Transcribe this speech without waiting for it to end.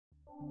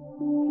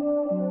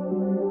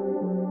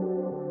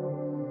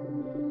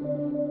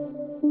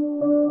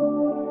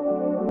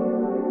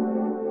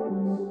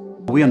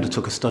We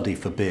undertook a study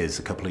for BIS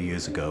a couple of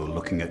years ago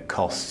looking at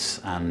costs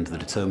and the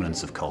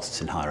determinants of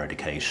costs in higher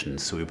education.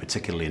 So we were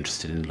particularly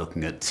interested in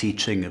looking at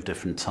teaching of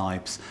different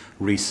types,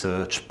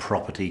 research,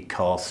 property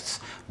costs,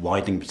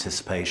 widening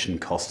participation,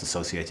 costs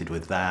associated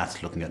with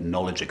that, looking at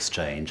knowledge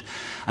exchange,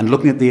 and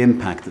looking at the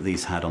impact that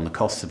these had on the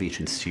costs of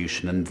each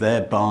institution, and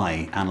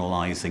thereby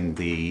analysing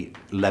the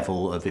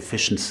level of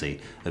efficiency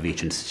of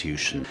each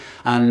institution.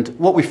 And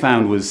what we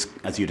found was,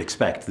 as you'd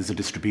expect, there's a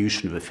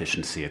distribution of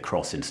efficiency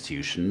across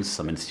institutions.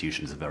 Some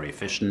institutions are very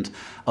efficient,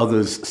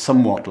 others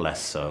somewhat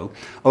less so.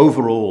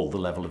 Overall, the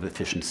level of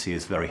efficiency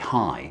is very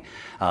high.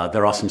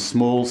 There are some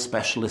small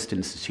specialist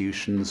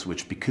institutions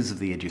which, because of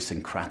the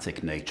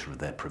idiosyncratic nature of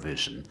their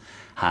provision,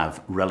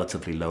 have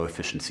relatively low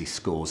efficiency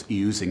scores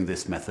using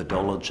this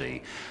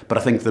methodology. But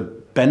I think the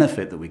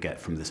benefit that we get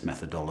from this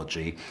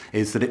methodology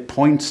is that it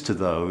points to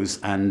those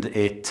and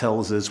it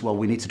tells us, well,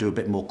 we need to do a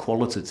bit more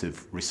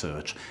qualitative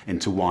research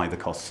into why the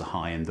costs are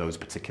high in those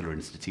particular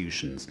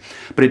institutions.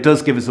 But it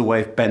does give us a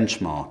way of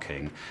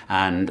benchmarking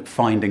and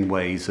finding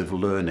ways of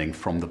learning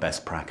from the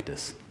best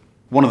practice.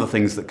 One of the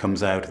things that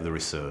comes out of the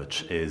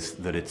research is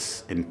that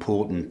it's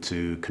important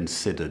to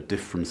consider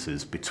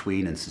differences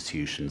between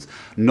institutions,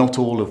 not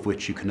all of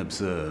which you can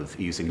observe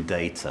using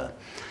data.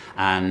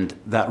 And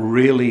that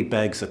really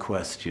begs a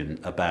question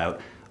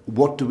about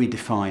what do we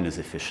define as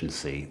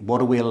efficiency?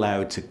 What are we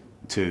allowed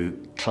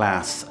to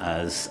class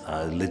as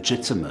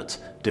legitimate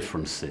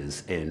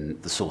differences in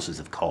the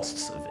sources of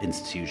costs of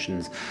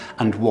institutions,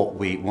 and what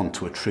we want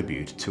to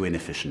attribute to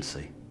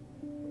inefficiency?